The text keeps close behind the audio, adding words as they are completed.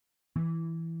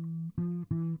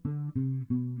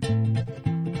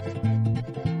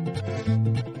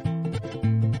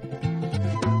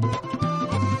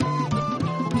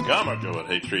I'm Marco at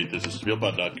Hate Street. This is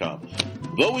SteelPod.com.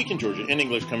 The Week in Georgia in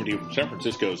English, coming to you from San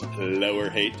Francisco's Lower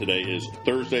Haight. Today is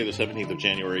Thursday, the 17th of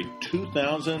January,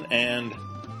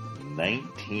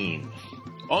 2019.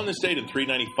 On this date in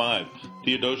 395,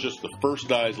 Theodosius I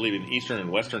dies, leaving the eastern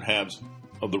and western halves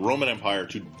of the Roman Empire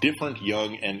to different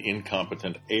young and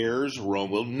incompetent heirs.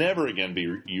 Rome will never again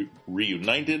be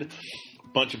reunited. A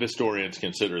bunch of historians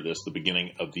consider this the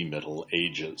beginning of the Middle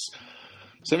Ages.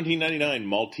 1799,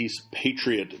 Maltese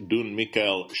patriot Dun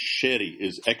Michael Sherry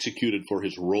is executed for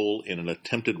his role in an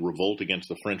attempted revolt against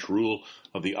the French rule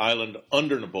of the island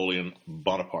under Napoleon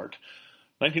Bonaparte.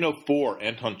 1904,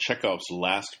 Anton Chekhov's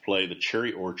last play, The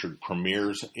Cherry Orchard,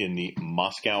 premieres in the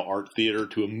Moscow Art Theater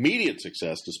to immediate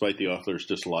success despite the author's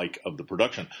dislike of the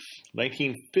production.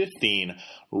 1915,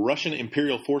 Russian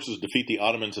imperial forces defeat the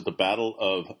Ottomans at the Battle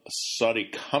of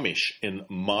Sarikamish in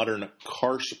modern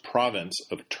Kars province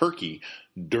of Turkey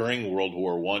during World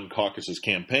War I Caucasus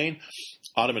campaign.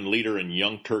 Ottoman leader and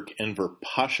Young Turk Enver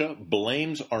Pasha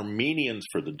blames Armenians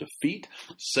for the defeat,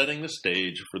 setting the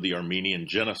stage for the Armenian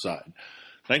genocide.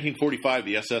 1945,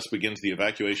 the SS begins the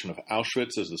evacuation of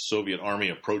Auschwitz as the Soviet army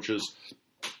approaches.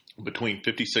 Between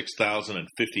 56,000 and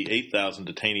 58,000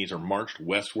 detainees are marched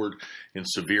westward in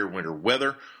severe winter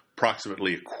weather.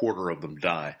 Approximately a quarter of them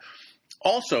die.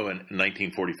 Also in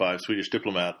 1945, Swedish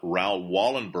diplomat Raoul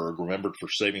Wallenberg, remembered for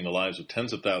saving the lives of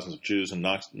tens of thousands of Jews in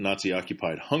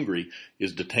Nazi-occupied Hungary,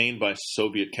 is detained by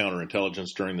Soviet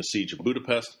counterintelligence during the siege of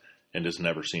Budapest and is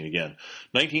never seen again.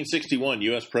 1961,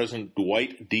 U.S. President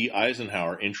Dwight D.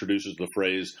 Eisenhower introduces the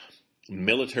phrase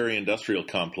military-industrial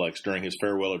complex during his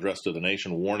farewell address to the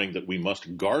nation, warning that we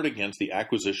must guard against the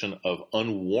acquisition of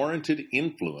unwarranted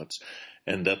influence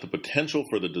and that the potential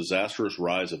for the disastrous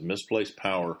rise of misplaced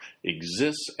power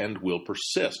exists and will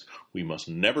persist. We must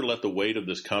never let the weight of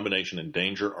this combination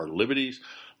endanger our liberties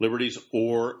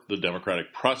or the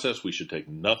democratic process. We should take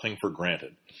nothing for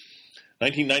granted.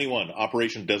 1991,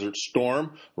 Operation Desert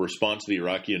Storm, a response to the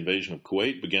Iraqi invasion of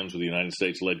Kuwait, begins with the United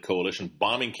States-led coalition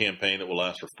bombing campaign that will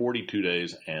last for 42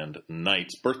 days and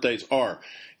nights. Birthdays are,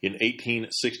 in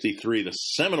 1863, the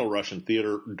seminal Russian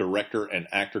theater director and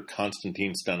actor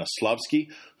Konstantin Stanislavski,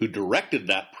 who directed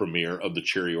that premiere of The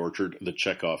Cherry Orchard that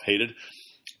Chekhov hated.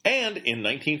 And in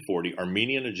 1940,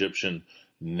 Armenian-Egyptian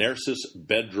Nerses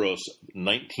Bedros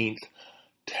 19th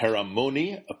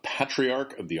Teramoni, a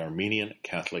patriarch of the Armenian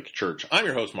Catholic Church. I'm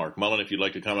your host, Mark Mullen. If you'd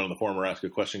like to comment on the forum or ask a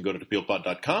question, go to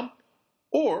TepealPod.com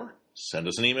or send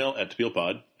us an email at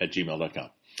TepealPod@gmail.com.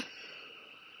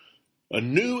 A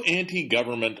new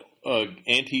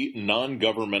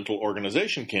anti-non-governmental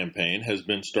organization campaign has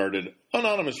been started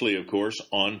anonymously, of course,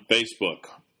 on Facebook.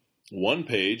 One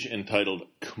page entitled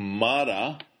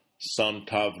Kmara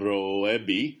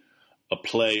Samtavroebi, a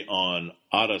play on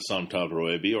Ada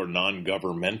Samtavroebi, or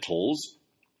non-governmentals.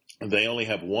 They only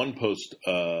have one post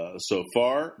so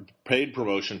far. Paid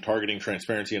promotion targeting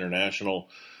Transparency International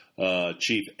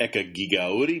chief Eka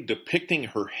Gigauri, depicting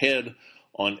her head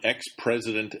on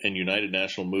ex-president and United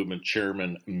National Movement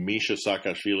chairman Misha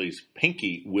Saakashvili's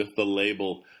pinky with the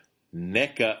label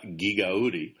Neka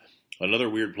Gigauri. Another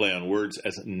weird play on words,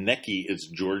 as neki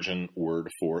is Georgian word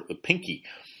for the pinky.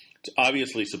 It's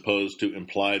obviously supposed to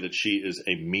imply that she is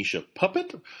a Misha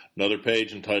puppet. Another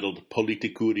page entitled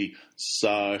Politikuri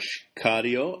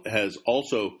Sashkario has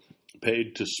also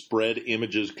paid to spread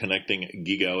images connecting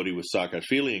Gigauri with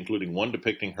Saakashvili, including one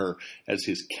depicting her as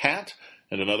his cat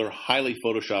and another highly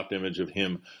photoshopped image of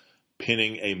him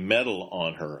pinning a medal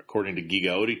on her. According to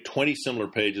Gigauri, 20 similar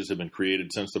pages have been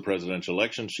created since the presidential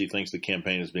election. She thinks the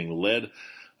campaign is being led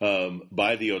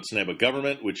by the Otsneba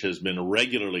government, which has been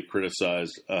regularly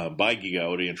criticized by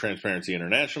Gigauri and Transparency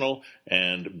International,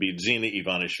 and Bidzina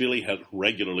Ivanishvili has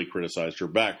regularly criticized her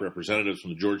back. Representatives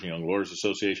from the Georgian Young Lawyers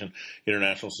Association,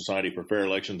 International Society for Fair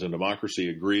Elections and Democracy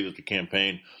agree that the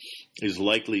campaign is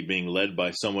likely being led by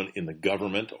someone in the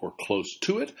government or close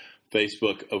to it.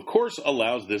 Facebook, of course,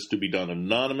 allows this to be done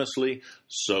anonymously,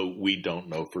 so we don't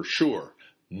know for sure.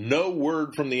 No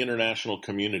word from the international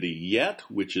community yet,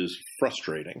 which is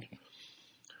frustrating.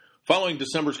 Following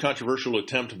December's controversial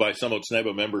attempt by some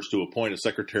Otsneba members to appoint a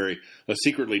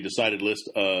secretly decided list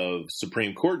of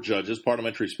Supreme Court judges,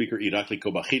 Parliamentary Speaker Irakli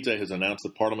Kobakhidze has announced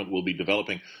that Parliament will be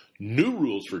developing new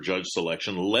rules for judge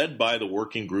selection led by the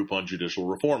Working Group on Judicial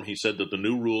Reform. He said that the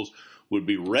new rules would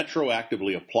be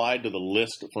retroactively applied to the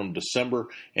list from December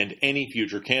and any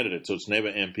future candidates.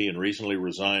 Otsneba MP and recently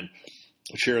resigned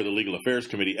chair of the Legal Affairs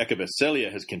Committee, Eka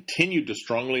Veselia, has continued to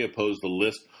strongly oppose the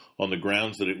list on the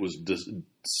grounds that it was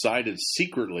decided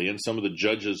secretly and some of the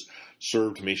judges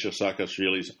served Misha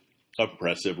Saakashvili's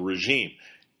oppressive regime.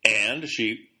 And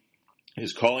she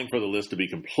is calling for the list to be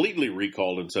completely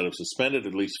recalled instead of suspended.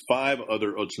 At least 5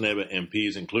 other Otsneba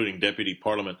MPs, including Deputy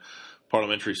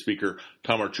Parliamentary Speaker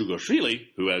Tamar Chugashvili,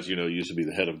 who, as you know, used to be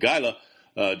the head of GAILA,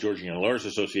 Georgian Young Lawyers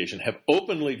Association, have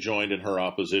openly joined in her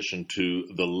opposition to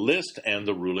the list and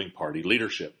the ruling party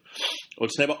leadership.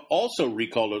 Otsneba also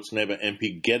recalled Otsneba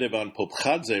MP Gedevan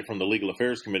Popchadze from the Legal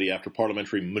Affairs Committee after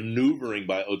parliamentary maneuvering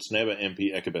by Otsneba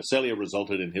MP Eke Beselia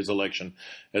resulted in his election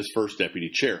as first deputy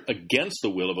chair, against the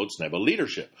will of Otsneba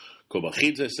leadership.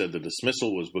 Popchadze said the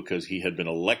dismissal was because he had been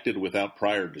elected without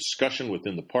prior discussion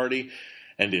within the party,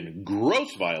 and in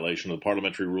gross violation of the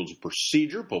parliamentary rules of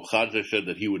procedure. Popchadze said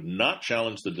that he would not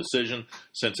challenge the decision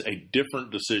since a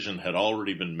different decision had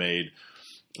already been made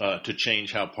to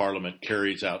change how Parliament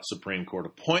carries out Supreme Court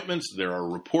appointments. There are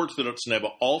reports that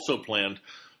Otsneba also planned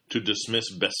to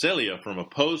dismiss Beselia from a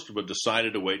post, but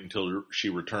decided to wait until she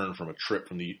returned from a trip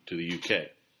to the UK.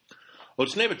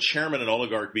 Otsneba chairman and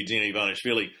oligarch Bidzina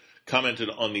Ivanishvili commented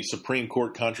on the Supreme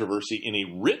Court controversy in a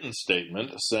written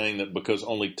statement, saying that because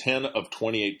only 10 of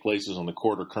 28 places on the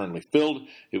court are currently filled,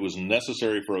 it was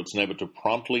necessary for Otsneba to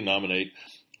promptly nominate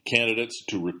candidates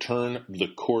to return the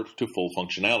court to full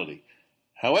functionality.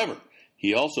 However,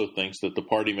 he also thinks that the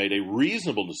party made a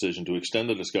reasonable decision to extend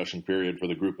the discussion period for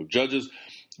the group of judges,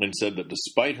 and said that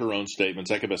despite her own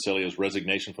statements, Eke Beselia's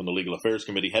resignation from the Legal Affairs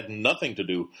Committee had nothing to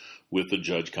do with the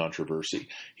judge controversy.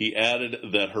 He added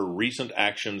that her recent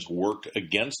actions worked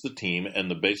against the team and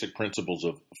the basic principles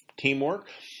of teamwork.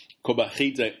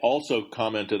 Popchadze also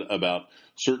commented about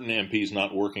certain MPs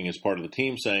not working as part of the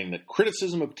team, saying that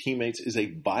criticism of teammates is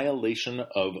a violation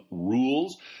of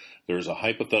rules. There is a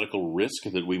hypothetical risk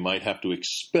that we might have to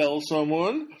expel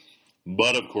someone,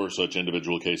 but of course such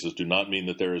individual cases do not mean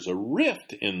that there is a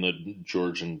rift in the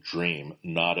Georgian dream,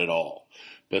 not at all.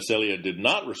 Beselia did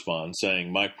not respond,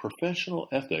 saying, "My professional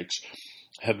ethics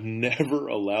have never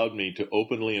allowed me to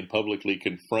openly and publicly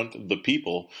confront the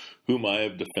people whom I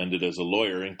have defended as a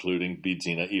lawyer, including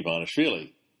Bidzina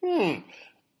Ivanishvili."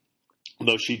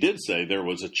 Though she did say there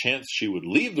was a chance she would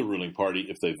leave the ruling party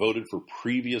if they voted for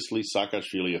previously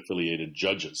Saakashvili-affiliated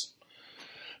judges.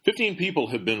 15 people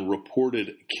have been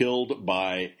reported killed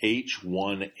by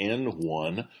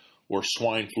H1N1, or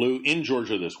swine flu, in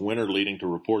Georgia this winter, leading to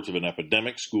reports of an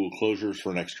epidemic, school closures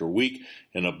for an extra week,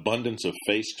 an abundance of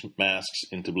face masks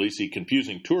in Tbilisi,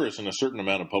 confusing tourists, and a certain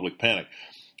amount of public panic.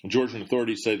 Georgian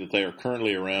authorities say that there are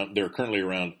currently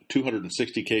around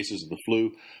 260 cases of the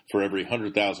flu for every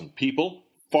 100,000 people,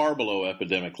 far below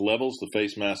epidemic levels. The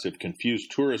face masks have confused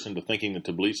tourists into thinking that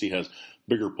Tbilisi has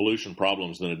bigger pollution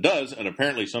problems than it does, and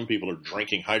apparently some people are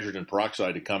drinking hydrogen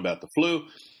peroxide to combat the flu.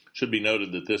 Should be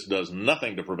noted that this does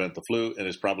nothing to prevent the flu and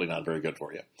is probably not very good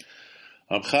for you.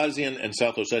 Abkhazian and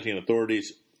South Ossetian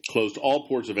authorities closed all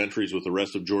ports of entries with the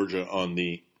rest of Georgia on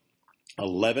the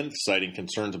 11th, citing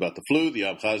concerns about the flu. The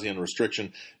Abkhazian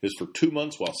restriction is for 2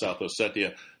 months, while South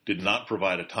Ossetia did not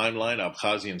provide a timeline.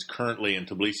 Abkhazians currently in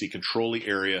Tbilisi control the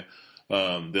area.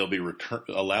 They'll be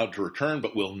allowed to return,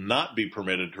 but will not be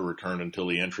permitted to return until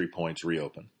the entry points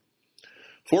reopen.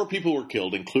 4 people were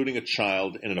killed, including a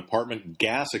child, in an apartment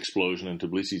gas explosion in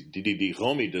Tbilisi's Didi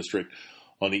Romi district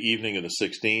on the evening of the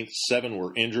 16th. 7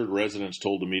 were injured. Residents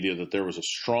told the media that there was a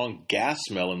strong gas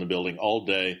smell in the building all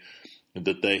day,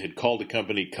 that they had called the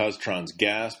company Kaztrans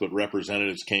Gas, but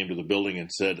representatives came to the building and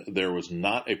said there was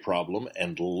not a problem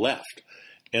and left.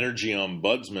 Energy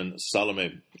Ombudsman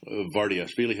Salome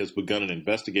Vardiashvili has begun an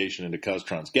investigation into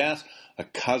Kaztrans Gas, a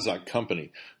Kazakh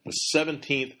company. The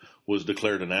 17th was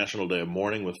declared a national day of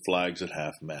mourning with flags at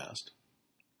half-mast.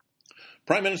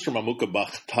 Prime Minister Mamuka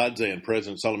Bakhtadze and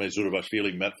President Salome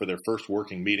Zurabashvili met for their first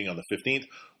working meeting on the 15th,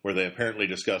 where they apparently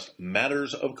discussed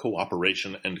matters of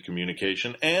cooperation and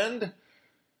communication and,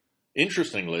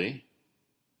 interestingly,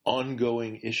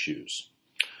 ongoing issues.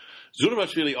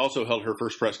 Zurabashvili also held her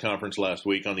first press conference last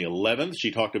week on the 11th. She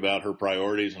talked about her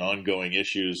priorities and ongoing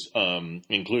issues,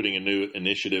 including a new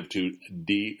initiative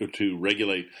to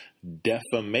regulate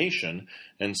defamation,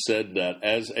 and said that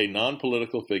as a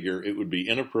non-political figure, it would be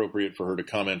inappropriate for her to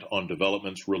comment on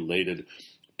developments related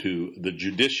to the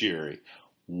judiciary.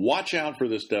 Watch out for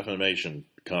this defamation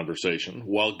conversation.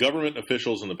 While government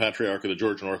officials and the Patriarch of the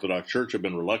Georgian Orthodox Church have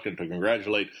been reluctant to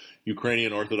congratulate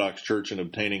Ukrainian Orthodox Church in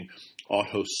obtaining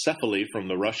autocephaly from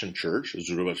the Russian Church,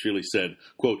 Zurabashvili said,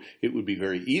 quote, "It would be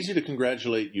very easy to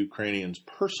congratulate Ukrainians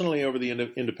personally over the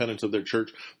independence of their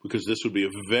church because this would be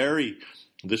very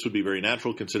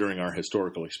natural considering our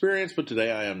historical experience, but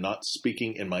today I am not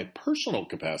speaking in my personal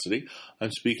capacity.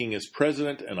 I'm speaking as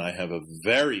president, and I have a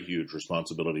very huge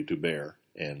responsibility to bear,"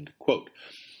 end quote.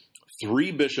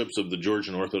 3 bishops of the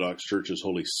Georgian Orthodox Church's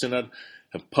Holy Synod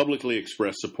have publicly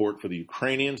expressed support for the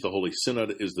Ukrainians. The Holy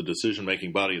Synod is the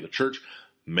decision-making body of the Church,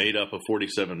 made up of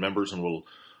 47 members, and will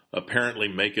apparently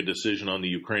make a decision on the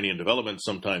Ukrainian development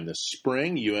sometime this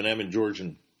spring. UNM and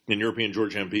European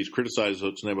Georgian MPs criticized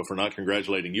Otzneba for not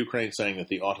congratulating Ukraine, saying that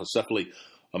the autocephaly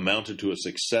amounted to a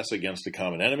success against a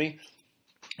common enemy.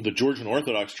 The Georgian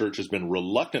Orthodox Church has been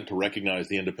reluctant to recognize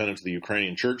the independence of the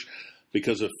Ukrainian Church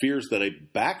because of fears that a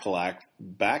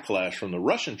backlash from the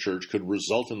Russian Church could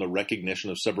result in the recognition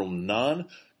of several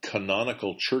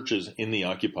non-canonical churches in the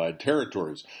occupied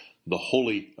territories: the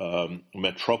Holy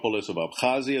Metropolis of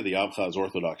Abkhazia, the Abkhaz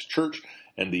Orthodox Church,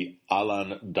 and the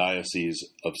Alan Diocese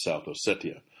of South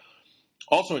Ossetia.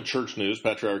 Also in church news,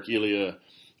 Patriarch Ilya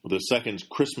II's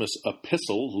Christmas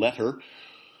epistle letter,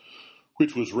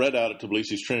 which was read out at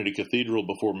Tbilisi's Trinity Cathedral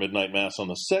before midnight mass on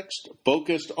the 6th,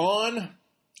 focused on,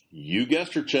 you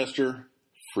guessed her, Chester,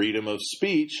 freedom of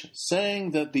speech,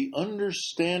 saying that the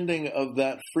understanding of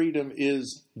that freedom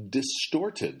is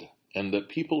distorted and that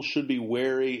people should be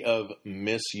wary of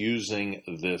misusing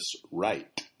this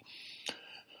right.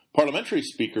 Parliamentary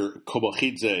Speaker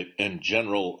Kobachidze and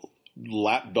General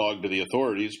lapdog to the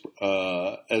authorities,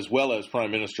 as well as Prime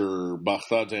Minister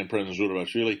Bakhtadze and President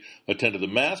Zurabashvili, attended the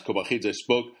Mass. Kobachidze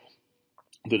spoke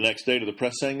the next day to the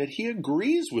press, saying that he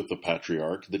agrees with the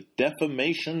Patriarch that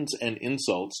defamations and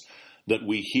insults that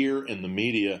we hear in the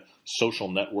media,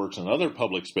 social networks, and other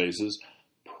public spaces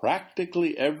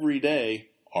practically every day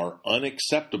are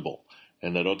unacceptable,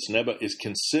 and that Otzneba is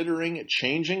considering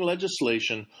changing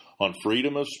legislation on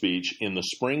freedom of speech in the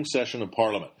spring session of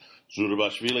Parliament.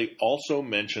 Zurabashvili also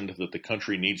mentioned that the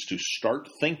country needs to start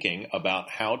thinking about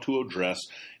how to address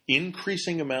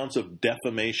increasing amounts of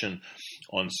defamation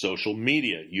on social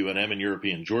media. UNM and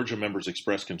European Georgia members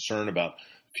expressed concern about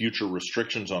future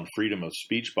restrictions on freedom of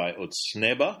speech by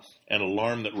Otzneba, and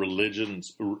alarm that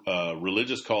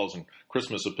religious calls and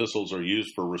Christmas epistles are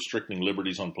used for restricting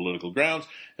liberties on political grounds.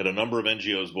 And a number of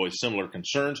NGOs voiced similar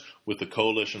concerns, with the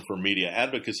Coalition for Media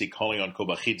Advocacy calling on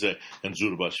Kobachidze and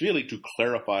Zurabashvili to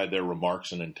clarify their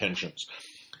remarks and intentions.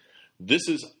 This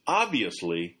is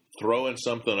obviously throwing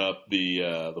something up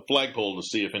the flagpole to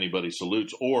see if anybody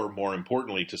salutes, or more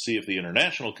importantly, to see if the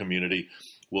international community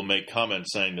will make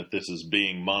comments saying that this is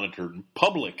being monitored,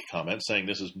 public comments saying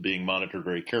this is being monitored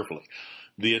very carefully.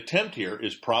 The attempt here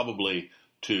is probably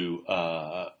to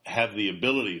have the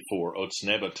ability for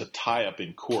Otzneba to tie up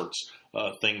in courts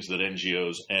things that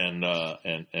NGOs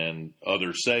and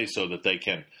others say, so that they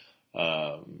can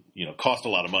cost a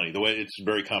lot of money. The way it's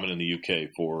very common in the UK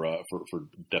for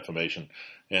defamation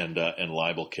and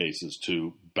libel cases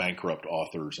to bankrupt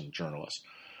authors and journalists.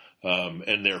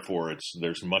 And therefore,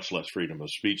 there's much less freedom of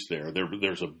speech there.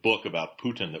 There's a book about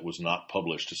Putin that was not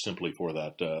published simply for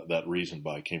that reason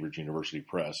by Cambridge University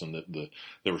Press, and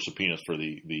there were subpoenas for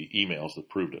the emails that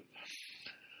proved it.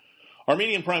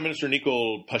 Armenian Prime Minister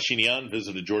Nikol Pashinyan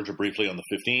visited Georgia briefly on the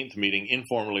 15th, meeting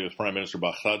informally with Prime Minister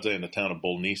Bakhtadze in the town of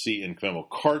Bolnisi in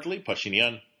Kvemo-Kartli.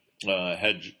 Pashinyan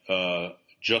had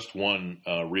just won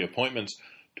reappointments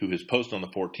to his post on the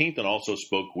 14th, and also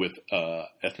spoke with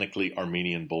ethnically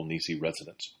Armenian Bolnisi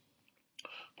residents.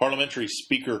 Parliamentary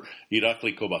Speaker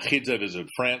Irakli Kobachidze visited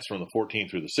France from the 14th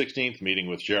through the 16th, meeting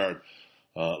with Gerard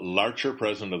Larcher,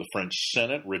 President of the French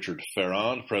Senate, Richard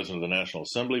Ferrand, President of the National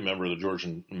Assembly, members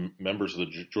of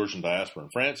the Georgian diaspora in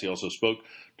France. He also spoke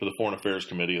to the Foreign Affairs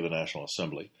Committee of the National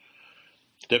Assembly.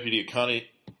 Deputy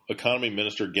Economy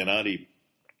Minister Gennady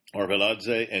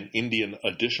Arveladze and Indian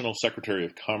Additional Secretary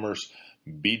of Commerce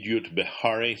Bidyut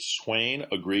Behari Swain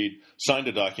signed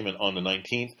a document on the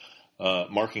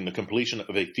 19th, marking the completion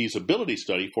of a feasibility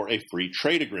study for a free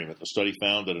trade agreement. The study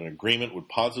found that an agreement would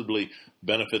positively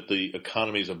benefit the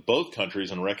economies of both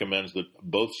countries, and recommends that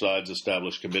both sides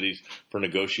establish committees for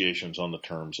negotiations on the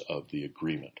terms of the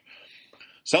agreement.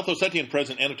 South Ossetian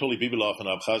President Anatoly Bibilov and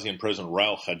Abkhazian President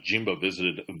Raul Khajimba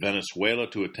visited Venezuela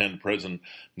to attend President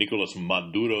Nicolas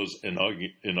Maduro's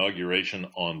inauguration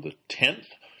on the 10th.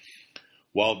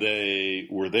 While they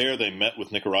were there, they met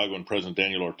with Nicaraguan President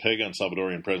Daniel Ortega and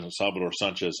Salvadorian President Salvador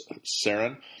Sanchez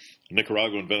Cerén.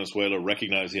 Nicaragua and Venezuela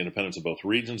recognize the independence of both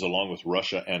regions, along with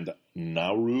Russia and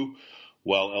Nauru,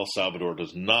 while El Salvador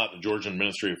does not. The Georgian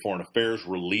Ministry of Foreign Affairs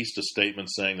released a statement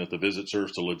saying that the visit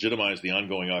serves to legitimize the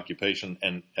ongoing occupation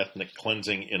and ethnic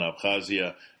cleansing in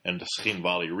Abkhazia and the Skhin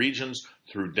Valley regions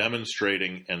through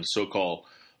demonstrating the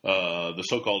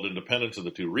so-called independence of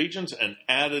the two regions, and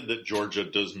added that Georgia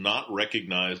does not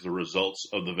recognize the results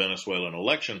of the Venezuelan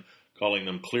election, calling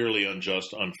them clearly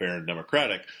unjust, unfair, and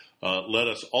democratic. Let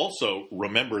us also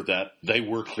remember that they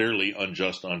were clearly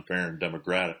unjust, unfair,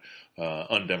 and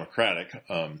undemocratic.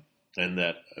 and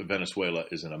that Venezuela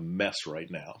is in a mess right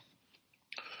now.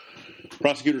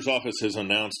 Prosecutor's office has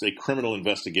announced a criminal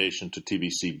investigation to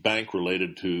TBC Bank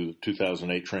related to the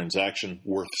 2008 transaction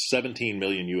worth $17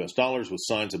 million with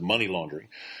signs of money laundering.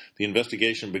 The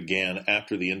investigation began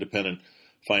after the Independent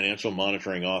Financial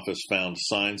Monitoring Office found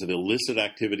signs of illicit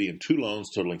activity in two loans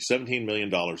totaling $17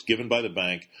 million given by the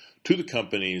bank to the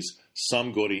companies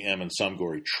Samgori M and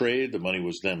Samgori Trade. The money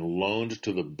was then loaned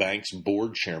to the bank's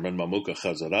board chairman, Mamuka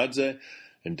Khazaradze,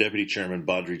 and Deputy Chairman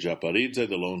Badri Japaridze.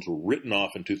 The loans were written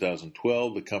off in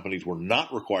 2012. The companies were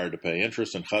not required to pay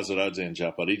interest, and Khazaradze and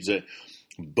Japaridze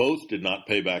both did not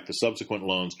pay back the subsequent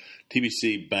loans.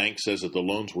 TBC Bank says that the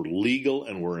loans were legal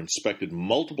and were inspected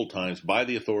multiple times by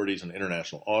the authorities and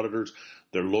international auditors.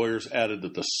 Their lawyers added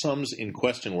that the sums in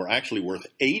question were actually worth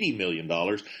 $80 million,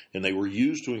 and they were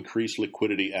used to increase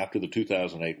liquidity after the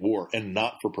 2008 war and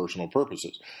not for personal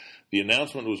purposes. The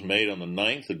announcement was made on the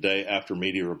 9th, the day after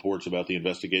media reports about the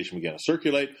investigation began to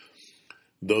circulate.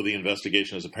 Though the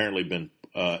investigation has apparently been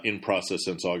in process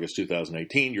since August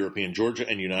 2018, European Georgia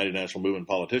and United National Movement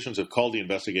politicians have called the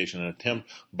investigation an attempt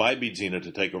by Bidzina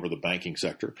to take over the banking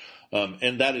sector.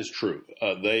 And that is true.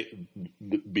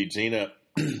 Bidzina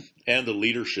and the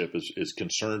leadership is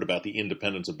concerned about the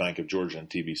independence of Bank of Georgia and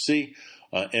TBC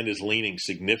and is leaning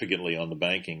significantly on the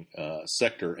banking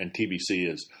sector, and TBC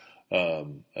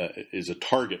is a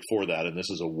target for that, and this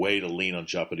is a way to lean on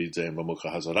Japaridze and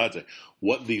Mamuka Khazaradze.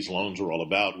 What these loans were all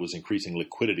about was increasing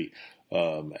liquidity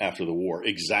after the war,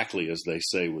 exactly as they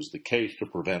say was the case to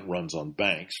prevent runs on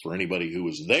banks. For anybody who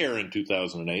was there in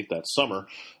 2008, that summer,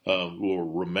 will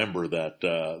remember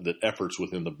that efforts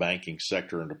within the banking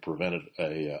sector and to prevent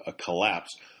a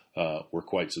collapse were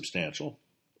quite substantial.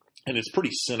 And it's pretty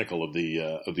cynical of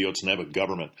the Otzneva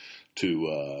government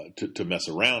to mess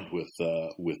around with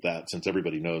that, since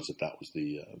everybody knows that was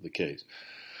the case.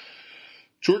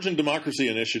 Georgian Democracy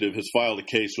Initiative has filed a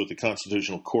case with the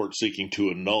Constitutional Court seeking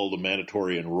to annul the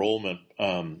mandatory enrollment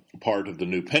part of the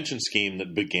new pension scheme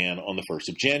that began on the 1st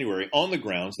of January on the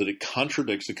grounds that it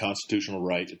contradicts the constitutional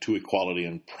right to equality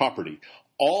in property.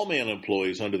 All male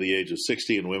employees under the age of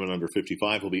 60 and women under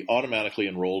 55 will be automatically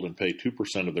enrolled and pay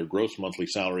 2% of their gross monthly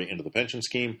salary into the pension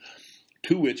scheme,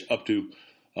 to which up to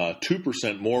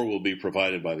 2% more will be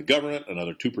provided by the government,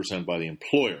 another 2% by the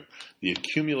employer. The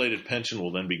accumulated pension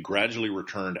will then be gradually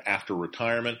returned after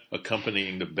retirement,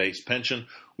 accompanying the base pension,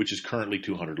 which is currently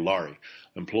 200 lari.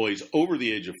 Employees over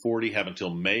the age of 40 have until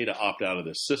May to opt out of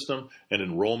this system, and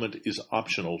enrollment is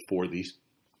optional for the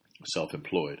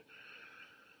self-employed.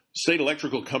 State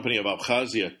Electrical Company of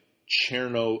Abkhazia,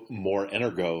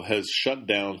 Chernomortenergo, has shut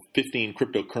down 15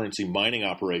 cryptocurrency mining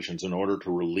operations in order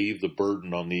to relieve the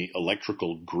burden on the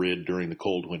electrical grid during the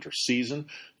cold winter season.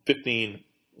 15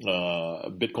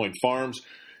 Bitcoin farms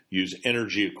use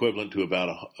energy equivalent to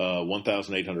about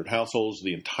 1,800 households.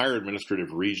 The entire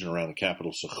administrative region around the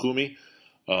capital, Sukhumi,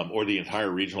 or the entire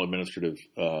regional administrative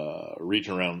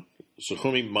region around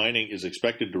Sukhumi, mining is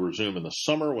expected to resume in the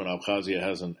summer when Abkhazia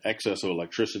has an excess of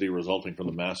electricity resulting from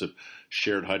the massive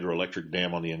shared hydroelectric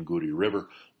dam on the Nguri River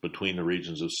between the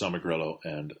regions of Samegrelo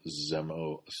and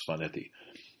Zemo-Svaneti.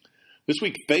 This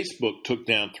week, Facebook took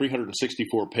down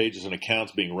 364 pages and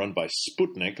accounts being run by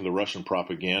Sputnik, the Russian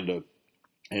propaganda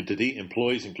entity.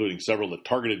 Employees, including several that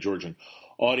targeted Georgian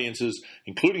audiences,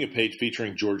 including a page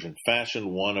featuring Georgian fashion,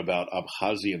 one about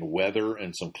Abkhazian weather,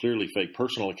 and some clearly fake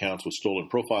personal accounts with stolen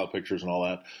profile pictures and all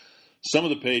that. Some of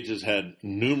the pages had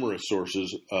numerous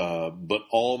sources, but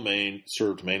all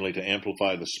served mainly to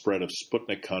amplify the spread of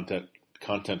Sputnik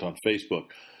content on Facebook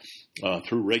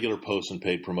through regular posts and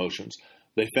paid promotions.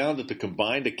 They found that the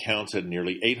combined accounts had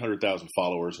nearly 800,000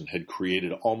 followers and had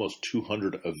created almost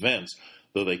 200 events,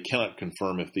 though they cannot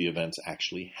confirm if the events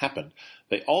actually happened.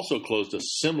 They also closed a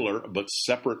similar but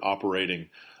separate operation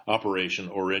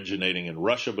originating in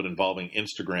Russia but involving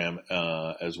Instagram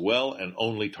as well, and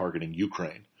only targeting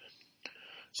Ukraine.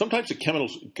 Some type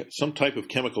of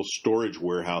chemical storage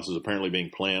warehouse is apparently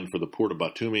being planned for the port of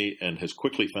Batumi and has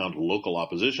quickly found local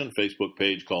opposition. Facebook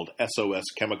page called SOS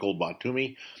Chemical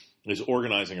Batumi is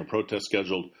organizing a protest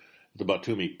scheduled at the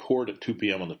Batumi port at 2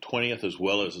 p.m. on the 20th, as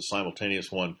well as a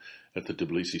simultaneous one at the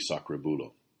Tbilisi Sacre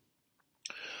Bulo.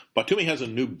 Batumi has a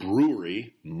new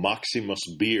brewery, Maximus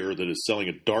Beer, that is selling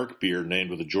a dark beer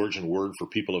named with a Georgian word for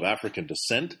people of African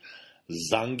descent,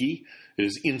 Zangi. It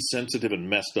is insensitive and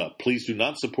messed up. Please do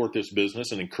not support this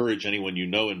business and encourage anyone you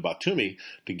know in Batumi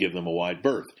to give them a wide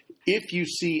berth. If you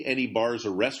see any bars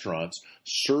or restaurants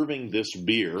serving this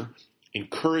beer,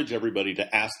 encourage everybody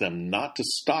to ask them not to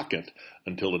stock it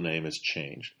until the name is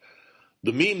changed.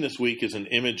 The meme this week is an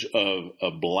image of a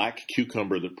black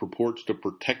cucumber that purports to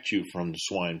protect you from the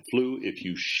swine flu if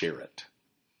you share it.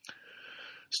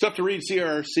 Stuff to read.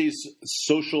 CRC's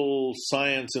Social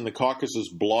Science in the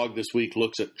Caucasus blog this week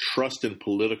looks at trust in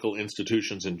political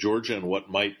institutions in Georgia and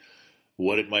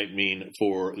what it might mean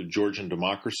for the Georgian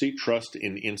democracy. Trust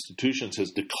in institutions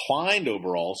has declined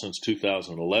overall since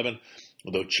 2011,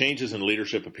 although changes in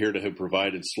leadership appear to have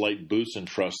provided slight boosts in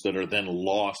trust that are then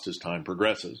lost as time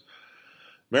progresses.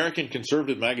 American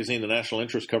conservative magazine The National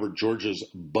Interest covered Georgia's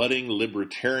budding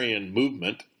libertarian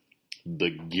movement, the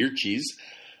Girchis.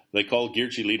 They call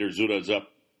Girchi leader Zura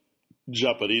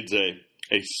Japaridze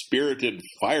a spirited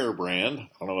firebrand. I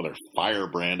don't know whether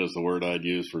firebrand is the word I'd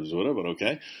use for Zura, but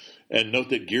okay. And note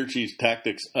that Girchi's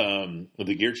tactics, the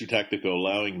Girchi tactic of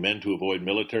allowing men to avoid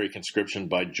military conscription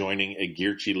by joining a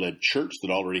Girchi-led church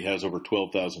that already has over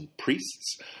 12,000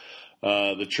 priests.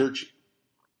 The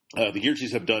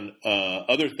Girchis have done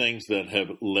other things that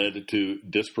have led to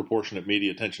disproportionate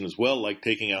media attention as well, like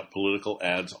taking out political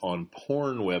ads on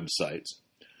porn websites.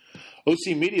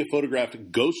 OC Media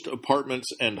photographed ghost apartments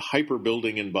and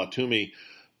hyperbuilding in Batumi,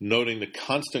 noting the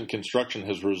constant construction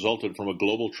has resulted from a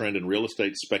global trend in real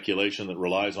estate speculation that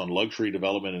relies on luxury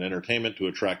development and entertainment to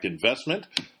attract investment,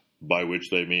 by which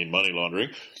they mean money laundering.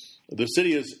 The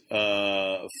city is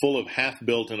full of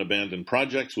half-built and abandoned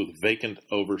projects with vacant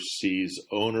overseas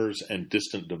owners and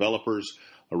distant developers,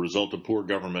 a result of poor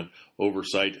government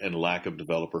oversight and lack of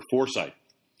developer foresight.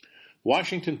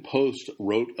 Washington Post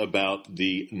wrote about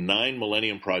the 9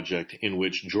 Millennium Project, in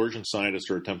which Georgian scientists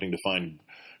are attempting to find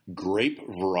grape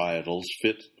varietals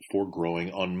fit for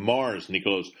growing on Mars.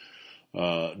 Nicholas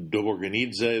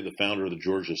Dobrganidze, the founder of the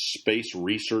Georgia Space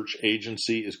Research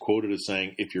Agency, is quoted as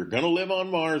saying, "If you're going to live on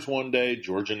Mars one day,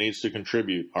 Georgia needs to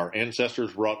contribute. Our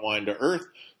ancestors brought wine to Earth,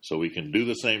 so we can do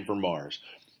the same for Mars."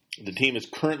 The team is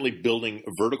currently building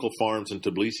vertical farms in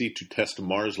Tbilisi to test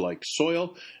Mars-like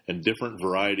soil and different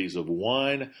varieties of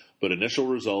wine, but initial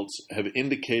results have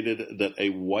indicated that a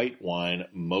white wine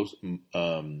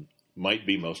might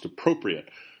be most appropriate.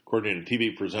 According to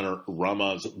TV presenter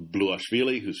Ramaz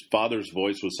Bluashvili, whose father's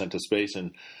voice was sent to space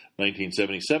in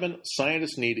 1977,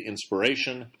 scientists need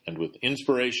inspiration, and with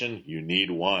inspiration, you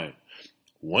need wine.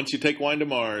 Once you take wine to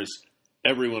Mars,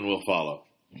 everyone will follow.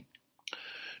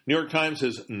 New York Times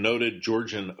has noted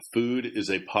Georgian food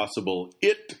is a possible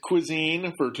IT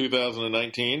cuisine for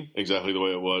 2019, exactly the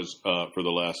way it was for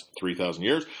the last 3,000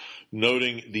 years,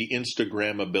 noting the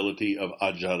Instagrammability of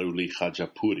Ajaruli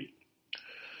Khachapuri.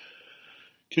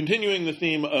 Continuing the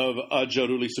theme of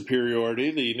Ajaruli superiority,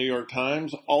 the New York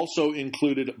Times also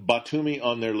included Batumi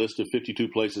on their list of 52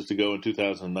 places to go in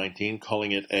 2019,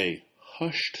 calling it a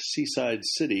hushed seaside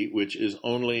city, which is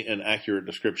only an accurate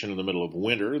description in the middle of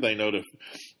winter. They note a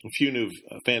few new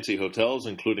fancy hotels,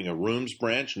 including a rooms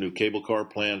branch, new cable car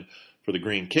plan for the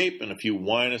Green Cape, and a few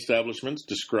wine establishments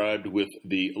described with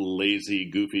the lazy,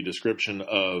 goofy description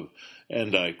of,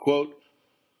 and I quote,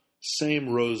 "same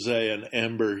rosé and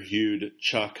amber-hued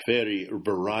Chakferi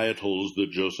varietals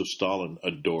that Joseph Stalin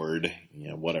adored."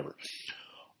 Yeah, whatever.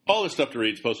 All this stuff to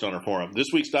read is posted on our forum. This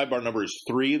week's dive bar number is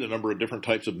 3, the number of different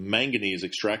types of manganese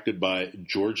extracted by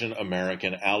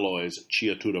Georgian-American Alloys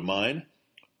Chiatura Mine.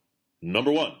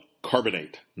 Number 1,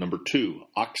 carbonate. Number 2,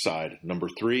 oxide. Number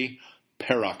 3,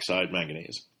 peroxide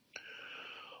manganese.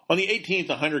 On the 18th,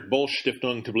 the Heinrich Boll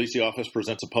Stiftung Tbilisi office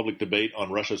presents a public debate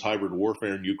on Russia's hybrid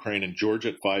warfare in Ukraine and Georgia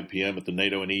at 5 p.m. at the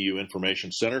NATO and EU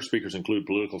Information Center. Speakers include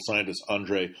political scientist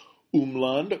Andrei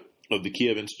Umland of the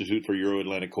Kiev Institute for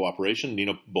Euro-Atlantic Cooperation,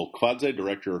 Nino Bolkvadze,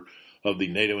 director of the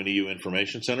NATO and EU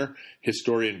Information Center,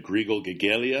 historian Grigol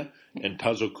Gegelia, and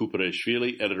Tazo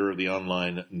Kupereshvili, editor of the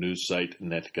online news site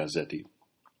Net Gazeti.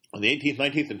 On the 18th,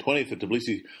 19th, and 20th, the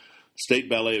Tbilisi State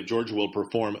Ballet of Georgia will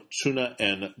perform Tsuna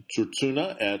and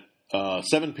Tsurtsuna at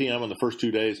 7 p.m. on the first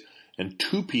 2 days and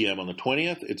 2 p.m. on the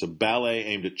 20th. It's a ballet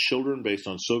aimed at children based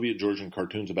on Soviet Georgian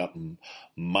cartoons about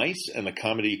mice and the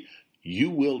comedy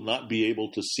You Will Not Be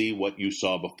Able to See What You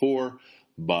Saw Before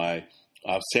by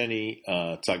Avseny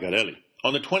Tsagareli.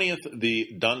 On the 20th, the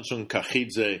Janson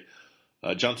Kakhidze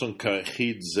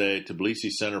Tbilisi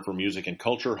Center for Music and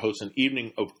Culture hosts an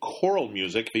evening of choral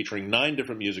music featuring 9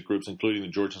 different music groups, including the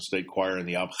Georgian State Choir and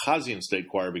the Abkhazian State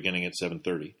Choir, beginning at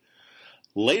 7:30.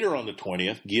 Later on the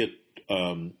 20th, Gia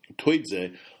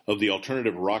Toidze of the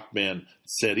alternative rock band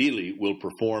Serili will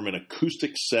perform an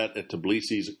acoustic set at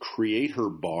Tbilisi's Creator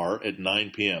Bar at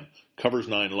 9 p.m. Covers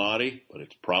 9 lari, but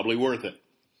it's probably worth it.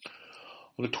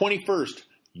 On the 21st,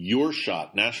 Your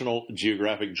Shot, National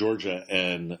Geographic Georgia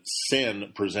and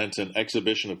SEN presents an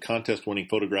exhibition of contest-winning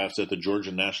photographs at the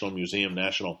Georgian National Museum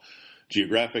National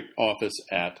Geographic office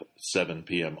at 7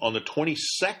 p.m. On the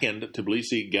 22nd,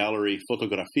 Tbilisi Gallery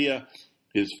Fotografia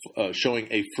is showing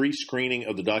a free screening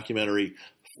of the documentary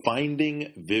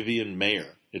Finding Vivian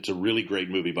Mayer. It's a really great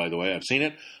movie, by the way. I've seen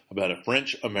it, about a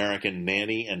French-American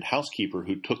nanny and housekeeper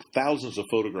who took thousands of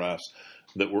photographs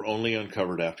that were only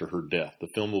uncovered after her death. The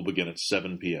film will begin at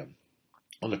 7 p.m.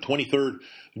 On the 23rd,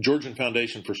 Georgian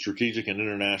Foundation for Strategic and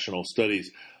International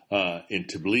Studies in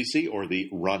Tbilisi, or the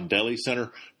Rondelli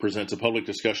Center, presents a public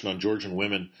discussion on Georgian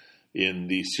women in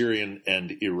the Syrian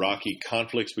and Iraqi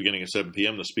conflicts beginning at 7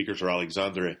 p.m. The speakers are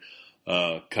Alexandre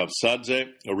Kavsadze,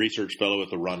 a research fellow at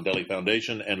the Rondelli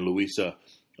Foundation, and Luisa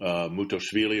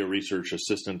Mutoshvili, a research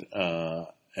assistant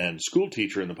and school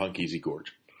teacher in the Pankizi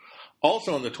Gorge.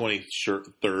 Also on the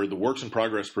 23rd, the Works in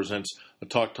Progress presents a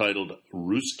talk titled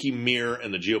Ruski Mir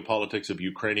and the Geopolitics of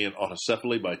Ukrainian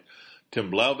Autocephaly by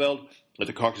Tim Blauveld at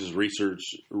the Caucasus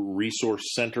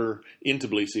Resource Center in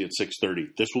Tbilisi at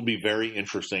 6:30. This will be very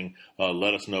interesting.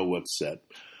 Let us know what's said.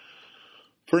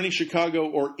 For any Chicago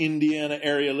or Indiana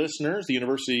area listeners, the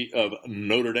University of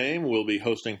Notre Dame will be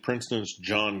hosting Princeton's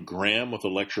John Graham with a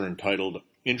lecture entitled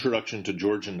Introduction to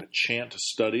Georgian Chant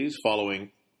Studies,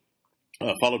 followed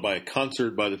by a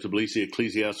concert by the Tbilisi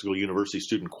Ecclesiastical University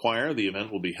Student Choir. The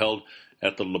event will be held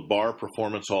at the Labar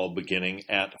Performance Hall beginning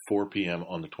at 4 p.m.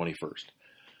 on the 21st.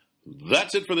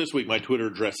 That's it for this week. My Twitter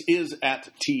address is at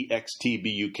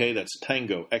TXTBUK. That's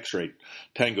Tango X-Ray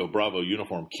Tango Bravo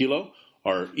Uniform Kilo.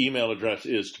 Our email address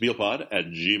is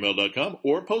tpeelpod@gmail.com,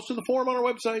 or post to the forum on our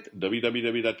website,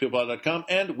 www.peelpod.com.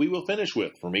 And we will finish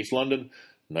with, from East London,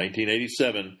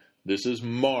 1987, this is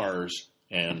Mars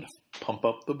and Pump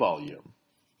Up the Volume.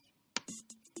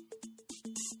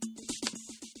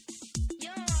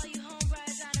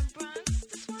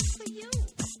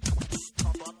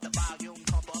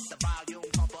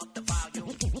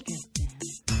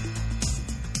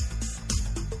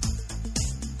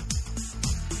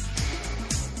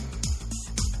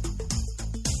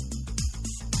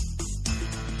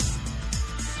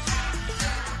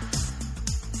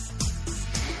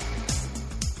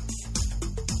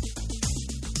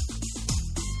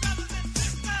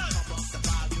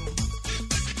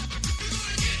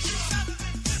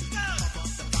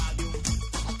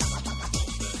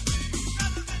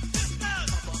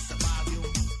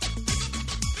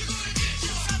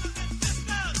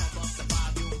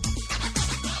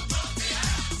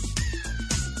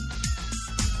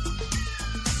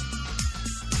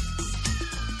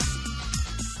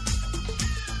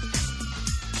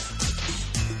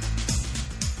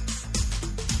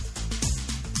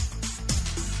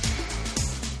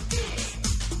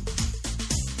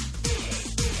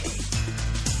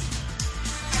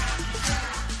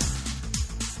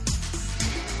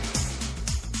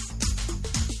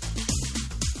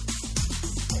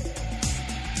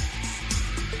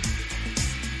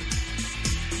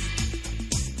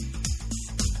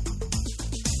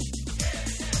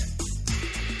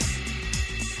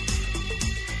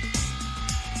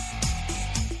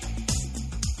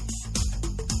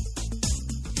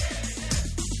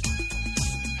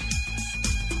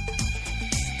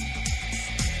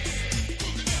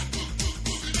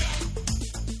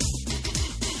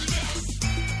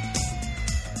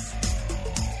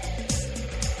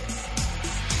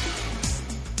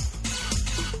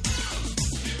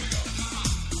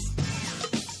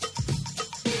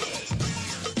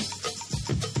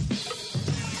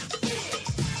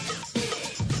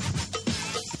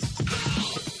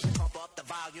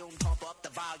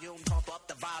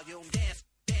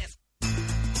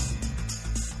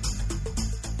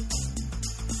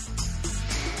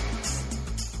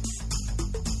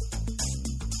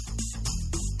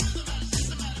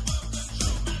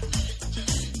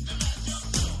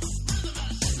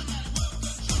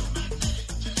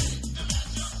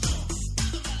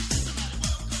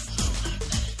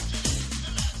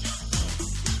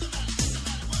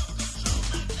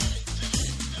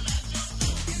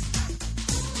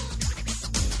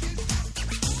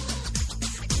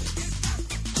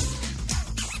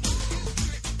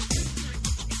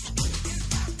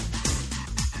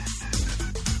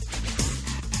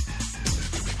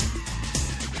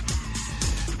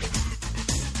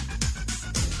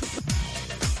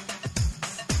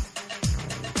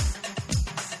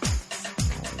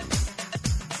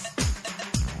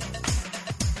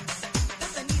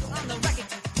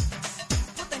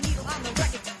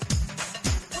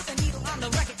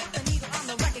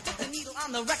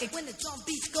 When the drum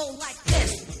beats go like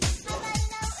this.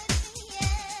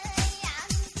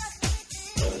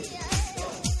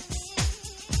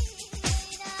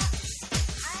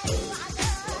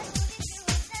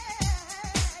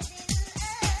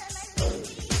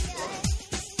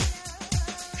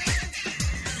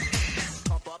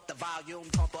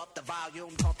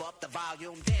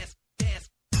 volume, dance.